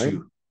 got right?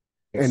 you.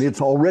 And Yes.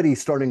 it's already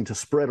starting to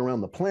spread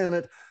around the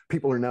planet.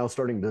 People are now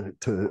starting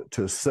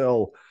to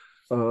sell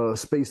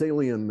space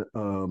alien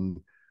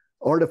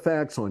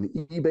artifacts on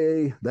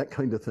eBay, that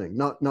kind of thing.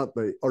 Not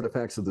the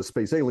artifacts of the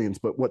space aliens,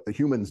 but what the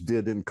humans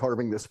did in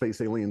carving the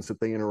space aliens that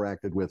they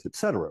interacted with, et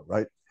cetera,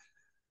 right?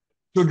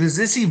 So does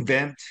this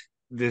event,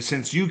 this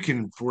since you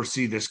can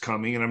foresee this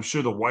coming, and I'm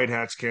sure the white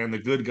hats can, the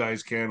good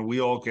guys can, we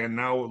all can,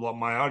 now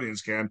my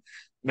audience can.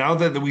 Now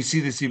that we see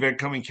this event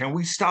coming, can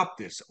we stop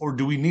this? Or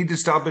do we need to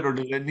stop it, or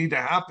does it need to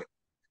happen?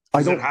 I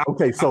Does it don't. have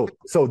Okay, to happen?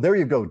 so there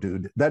you go,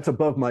 dude. That's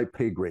above my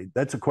pay grade.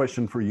 That's a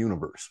question for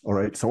universe. All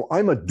right. So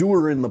I'm a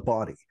doer in the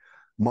body.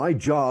 My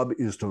job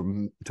is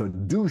to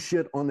do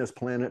shit on this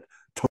planet.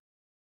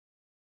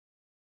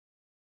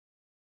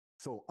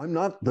 So I'm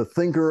not the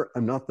thinker.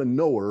 I'm not the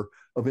knower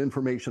of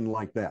information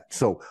like that.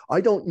 So I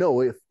don't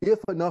know if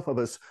enough of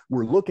us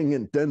were looking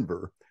in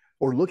Denver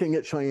or looking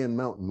at Cheyenne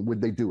Mountain,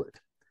 would they do it?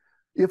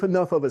 If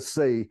enough of us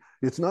say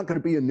it's not going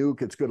to be a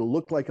nuke, it's going to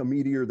look like a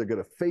meteor, they're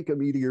going to fake a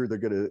meteor, they're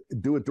going to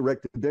do it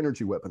directed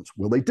energy weapons,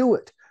 will they do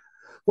it?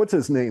 What's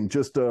his name?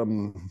 Just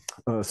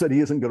said he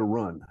isn't going to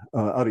run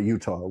out of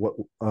Utah. What?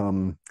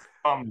 Um,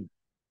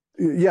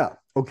 Yeah.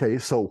 Okay.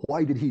 So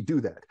why did he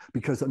do that?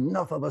 Because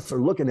enough of us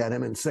are looking at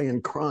him and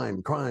saying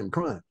crime, crime,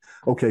 crime.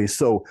 Okay.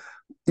 So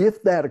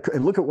if that,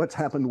 and look at what's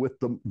happened with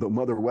the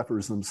mother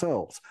weffers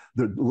themselves,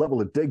 the level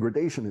of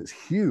degradation is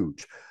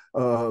huge.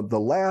 The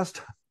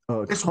last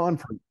this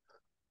conference,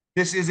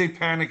 this is a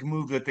panic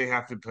move that they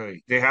have to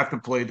play. They have to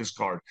play this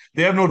card.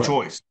 They have no right?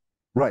 choice.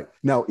 Right.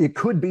 Now, it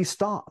could be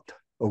stopped,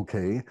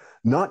 okay?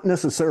 Not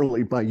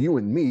necessarily by you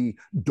and me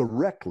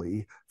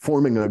directly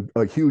forming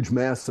a huge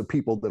mass of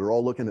people that are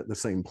all looking at the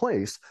same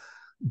place,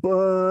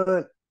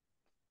 but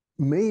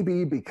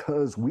maybe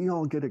because we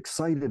all get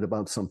excited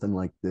about something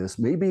like this,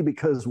 maybe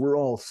because we're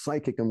all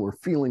psychic and we're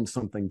feeling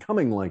something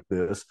coming like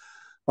this,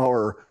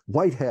 our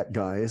white hat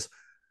guys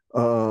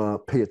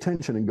pay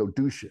attention and go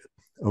do shit,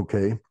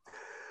 okay?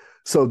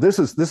 So this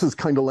is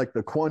kind of like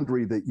the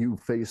quandary that you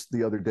faced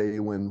the other day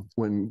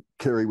when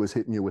Carrie was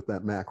hitting you with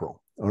that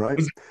mackerel. All right,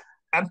 Was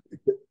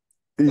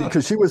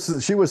because she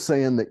was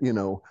saying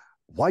that,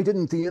 why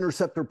didn't the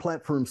interceptor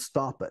platform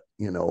stop it?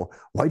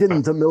 Why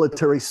didn't the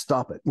military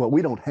stop it? Well,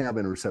 we don't have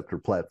interceptor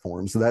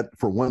platforms, that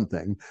for one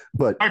thing.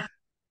 But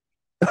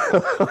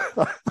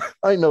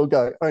I know,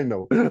 guy, I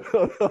know.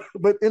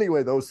 But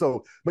anyway, though,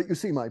 but you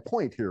see my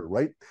point here,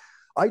 right?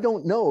 I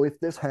don't know if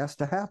this has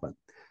to happen.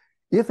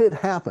 If it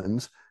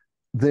happens,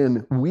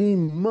 then we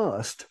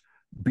must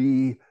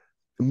be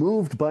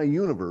moved by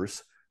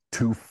universe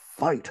to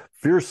fight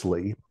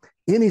fiercely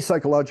any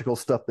psychological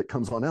stuff that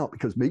comes on out,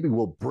 because maybe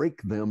we'll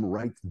break them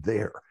right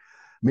there.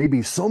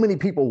 Maybe so many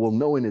people will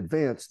know in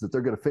advance that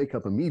they're going to fake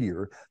up a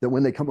meteor that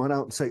when they come on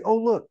out and say, oh,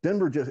 look,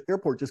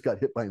 airport just got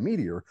hit by a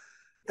meteor,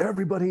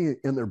 everybody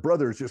and their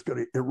brothers just going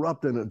to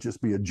erupt, and it'll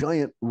just be a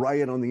giant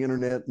riot on the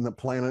internet and the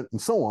planet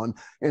and so on,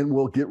 and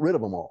we'll get rid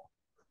of them all.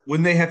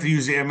 Wouldn't they have to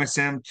use the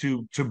MSM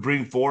to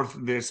bring forth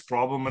this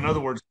problem? In other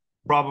words,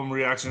 problem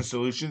reaction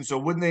solution. So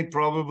wouldn't they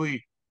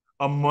probably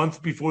a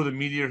month before the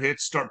meteor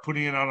hits start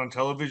putting it out on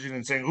television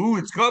and saying, "Ooh,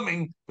 it's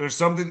coming. There's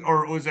something,"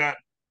 or was that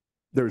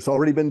There's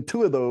already been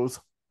two of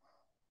those,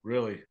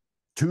 really?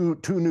 two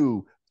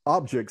new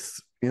objects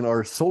in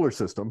our solar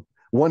system,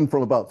 one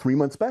from about 3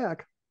 months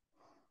back.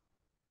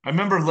 I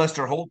remember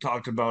Lester Holt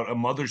talked about a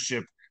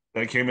mothership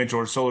that came into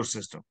our solar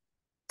system.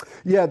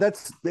 Yeah,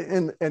 that's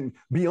and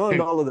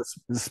beyond all of this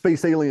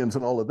space aliens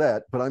and all of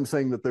that, but I'm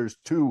saying that there's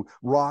two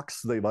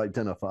rocks they've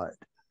identified.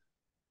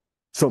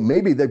 So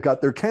maybe they've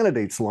got their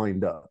candidates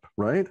lined up,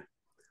 right?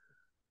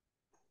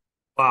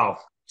 Wow.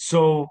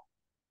 So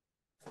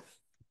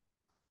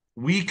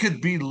we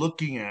could be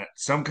looking at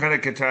some kind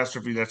of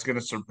catastrophe that's going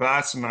to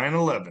surpass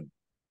 9/11 An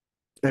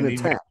and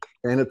even attack,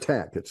 an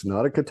attack. It's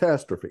not a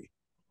catastrophe.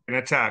 an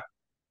attack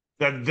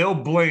that they'll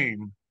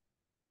blame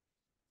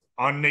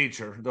on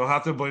nature. They'll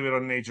have to blame it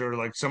on nature,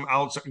 like some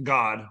outside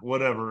God,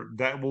 whatever.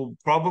 That will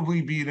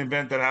probably be an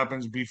event that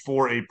happens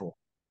before April.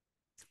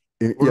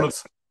 We're looking.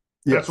 Yes,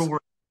 That's what yes.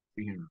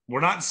 we're here.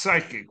 We're not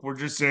psychic. We're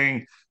just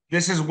saying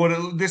this is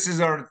this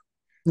is our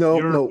No,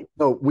 your. no,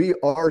 no. We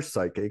are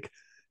psychic.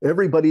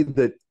 Everybody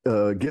that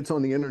gets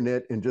on the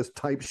internet and just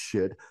types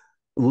shit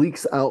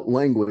leaks out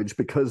language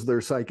because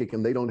they're psychic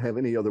and they don't have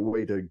any other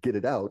way to get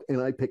it out. And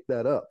I pick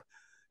that up.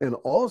 And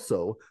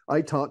also,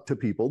 I talk to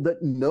people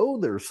that know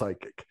they're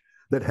psychic,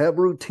 that have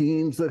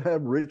routines, that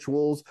have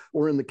rituals,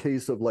 or in the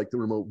case of like the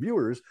remote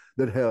viewers,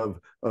 that have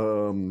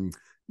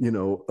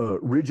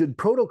rigid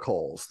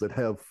protocols, that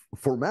have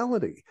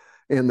formality,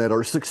 and that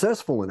are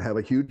successful and have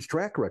a huge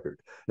track record.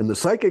 And the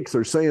psychics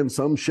are saying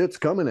some shit's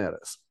coming at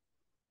us.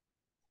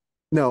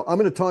 Now, I'm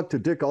going to talk to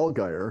Dick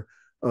Allgaier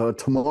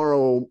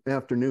tomorrow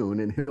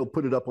afternoon, and he'll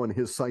put it up on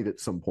his site at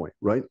some point,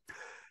 right?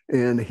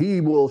 And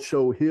he will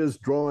show his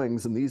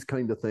drawings and these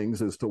kind of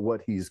things as to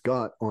what he's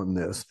got on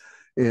this.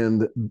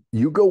 And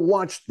you go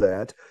watch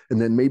that,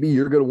 and then maybe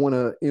you're going to want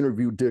to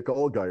interview Dick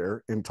Allgaier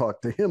and talk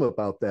to him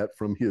about that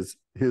from his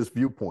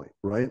viewpoint,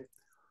 right?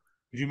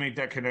 Did you make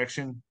that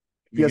connection?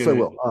 Yes, I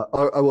will.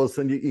 I will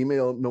send you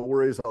email. No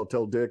worries. I'll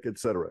tell Dick,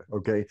 etc.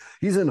 Okay.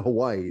 He's in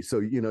Hawaii, so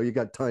you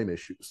got time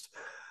issues.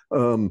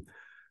 Um,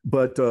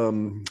 but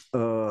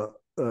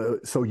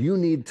so you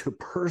need to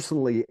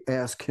personally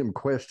ask him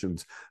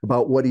questions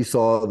about what he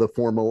saw, the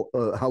formal,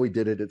 how he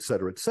did it,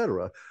 etc.,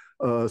 etc.,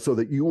 so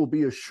that you will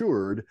be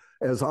assured,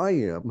 as I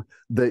am,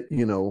 that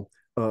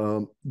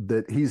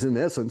that he's in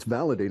essence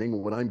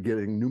validating what I'm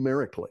getting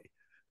numerically.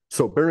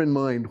 So bear in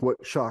mind,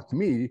 what shocked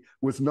me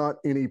was not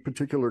any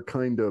particular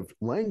kind of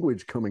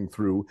language coming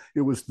through.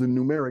 It was the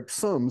numeric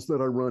sums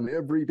that I run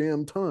every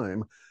damn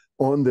time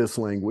on this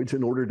language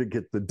in order to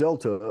get the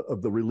delta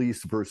of the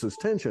release versus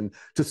tension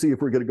to see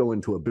if we're going to go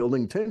into a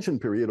building tension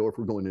period or if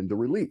we're going into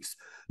release.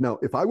 Now,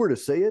 if I were to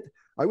say it,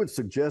 I would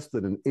suggest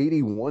that an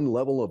 81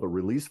 level of a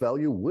release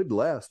value would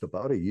last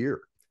about a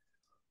year.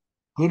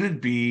 Could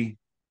it be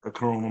a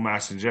coronal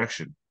mass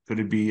injection? Could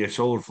it be a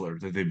solar flare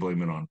that they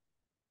blame it on?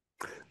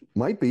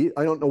 Might be.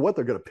 I don't know what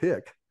they're going to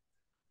pick,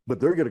 but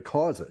they're going to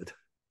cause it.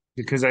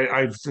 Because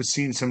I've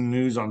seen some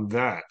news on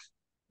that.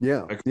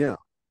 Yeah, Like, yeah.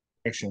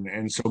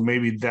 and so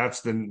maybe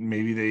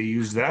maybe they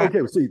use that.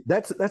 Okay, see,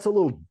 that's a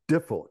little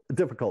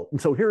difficult.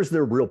 And so here's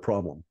their real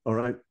problem. All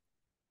right.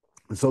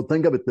 So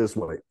think of it this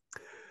way.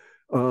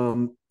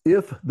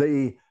 If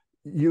they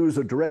use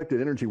a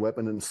directed energy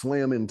weapon and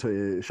slam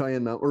into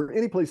Cheyenne Mountain or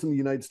any place in the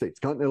United States,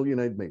 continental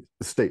United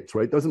States,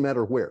 right? Doesn't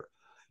matter where.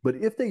 But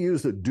if they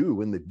use a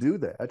do and they do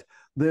that,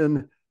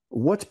 then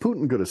what's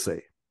Putin going to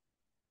say?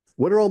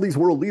 What are all these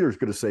world leaders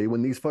going to say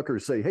when these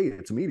fuckers say, "Hey,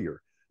 it's a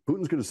meteor"?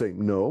 Putin's going to say,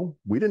 "No,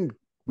 we didn't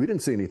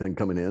see anything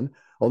coming in."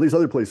 All these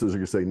other places are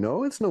going to say,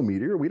 "No, it's no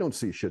meteor. We don't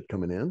see shit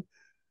coming in.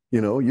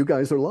 You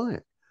guys are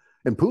lying."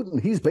 And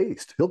Putin, he's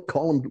based. He'll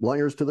call them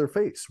liars to their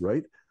face,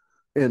 right?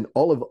 And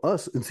all of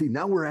us, and see,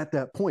 now we're at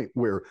that point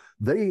where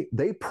they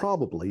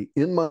probably,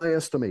 in my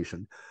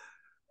estimation,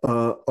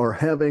 are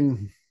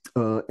having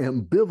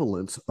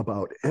ambivalence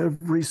about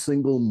every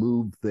single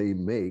move they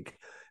make,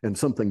 And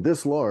something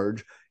this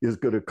large is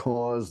going to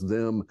cause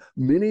them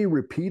many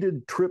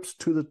repeated trips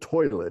to the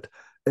toilet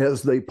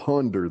as they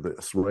ponder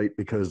this, right?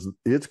 Because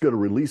it's going to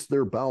release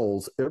their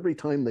bowels every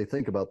time they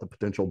think about the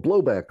potential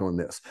blowback on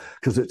this,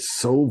 because it's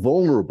so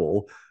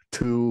vulnerable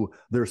to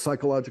their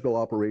psychological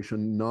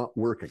operation not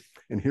working.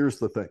 And here's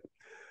the thing.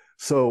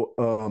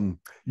 So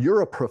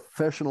you're a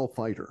professional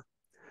fighter.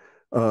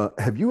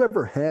 Have you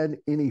ever had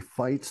any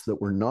fights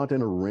that were not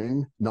in a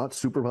ring, not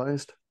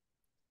supervised?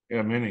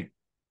 Yeah, many.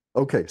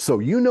 Okay, so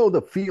you know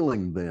the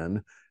feeling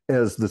then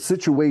as the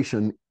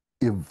situation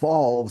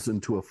evolves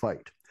into a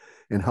fight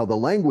and how the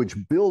language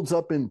builds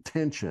up in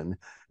tension.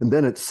 And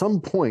then at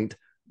some point,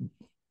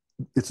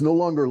 it's no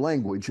longer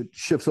language, it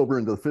shifts over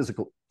into the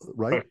physical,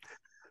 right? Right.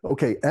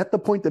 Okay, at the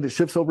point that it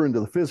shifts over into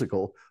the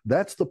physical,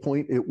 that's the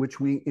point at which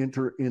we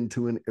enter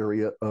into an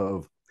area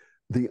of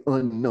the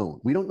unknown.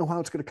 We don't know how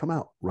it's going to come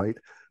out, right?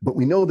 But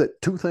we know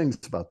that two things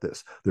about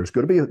this. There's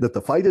going to be that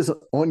the fight is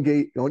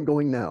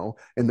ongoing now,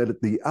 and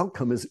that the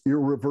outcome is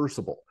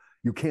irreversible.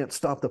 You can't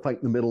stop the fight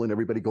in the middle and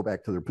everybody go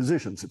back to their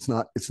positions. It's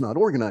not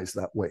organized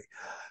that way.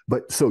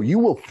 But so you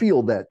will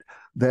feel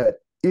that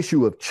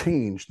issue of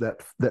change,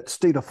 that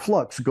state of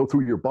flux go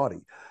through your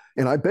body.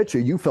 And I bet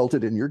you felt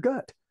it in your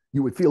gut.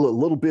 You would feel a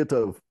little bit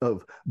of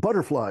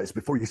butterflies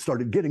before you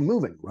started getting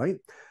moving, right?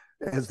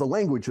 As the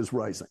language is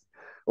rising.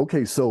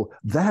 Okay, so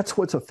that's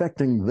what's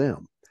affecting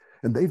them.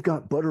 And they've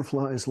got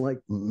butterflies like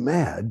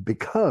mad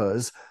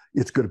because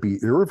it's going to be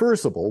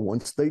irreversible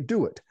once they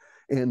do it.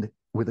 And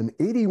with an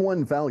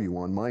 81 value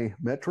on my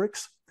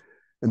metrics,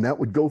 and that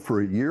would go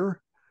for a year,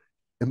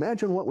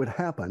 imagine what would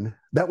happen.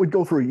 That would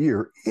go for a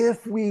year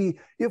if we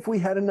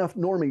had enough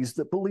normies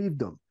that believed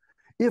them.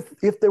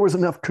 If there was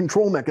enough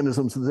control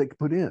mechanisms that they could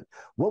put in.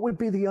 What would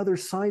be the other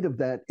side of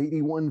that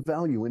 81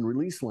 value in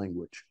release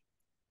language?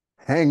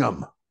 Hang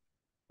them.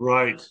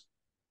 Right.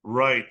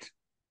 Right.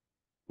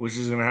 Which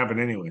is going to happen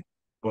anyway.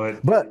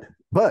 But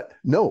But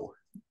no,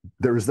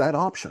 there's that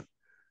option.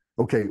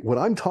 Okay, what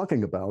I'm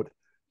talking about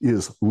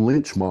is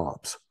lynch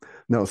mobs.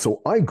 Now,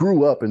 so I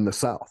grew up in the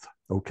South,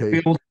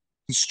 okay? build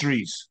the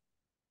streets.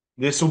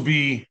 This will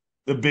be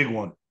the big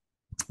one.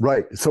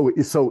 Right. So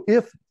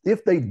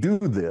if they do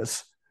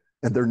this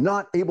and they're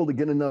not able to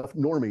get enough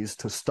normies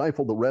to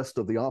stifle the rest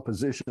of the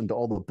opposition to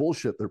all the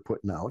bullshit they're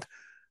putting out,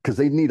 because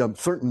they need a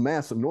certain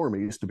mass of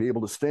normies to be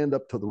able to stand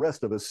up to the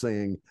rest of us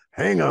saying,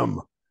 hang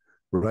them,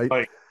 right?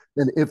 Right.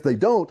 And if they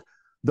don't,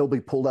 they'll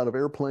be pulled out of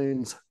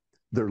airplanes.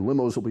 Their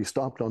limos will be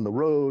stopped on the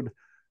road.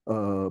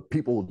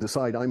 People will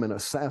decide I'm an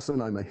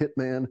assassin, I'm a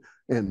hitman,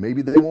 and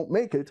maybe they won't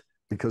make it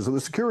because of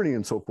the security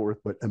and so forth.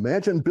 But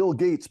imagine Bill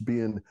Gates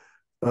being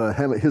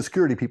having his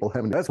security people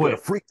having that's going to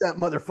freak that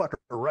motherfucker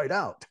right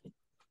out.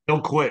 They'll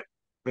quit.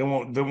 They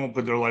won't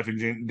put their life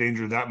in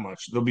danger that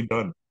much. They'll be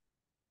done.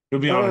 He'll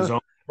be on his own.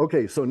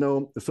 Okay, so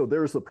no, so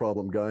there's the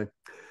problem, guy.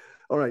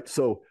 All right,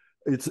 so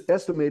it's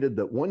estimated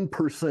that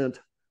 1%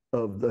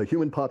 of the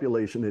human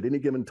population at any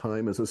given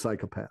time is a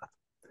psychopath.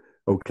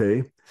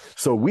 Okay,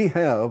 so we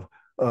have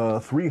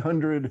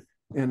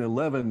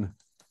 311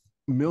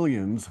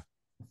 millions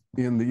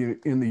in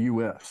the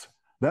U.S.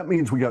 That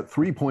means we got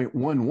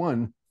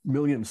 3.11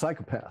 million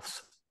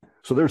psychopaths.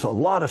 So there's a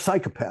lot of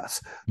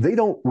psychopaths. They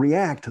don't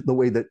react the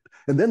way that,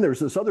 and then there's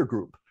this other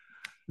group.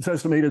 It's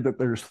estimated that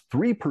there's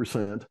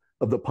 3%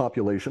 of the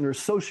population are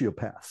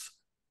sociopaths.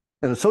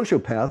 And a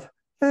sociopath,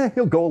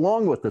 he'll go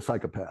along with the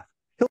psychopath.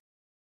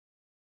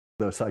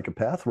 The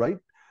psychopath, right?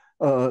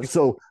 But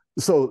the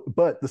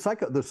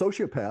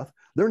sociopath,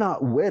 they're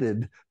not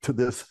wedded to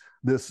this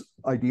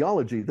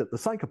ideology that the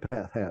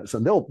psychopath has,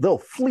 and they'll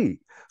flee.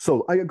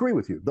 So I agree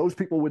with you; those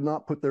people would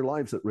not put their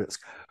lives at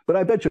risk. But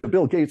I bet you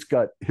Bill Gates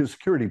got his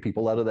security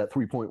people out of that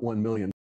 3.1 million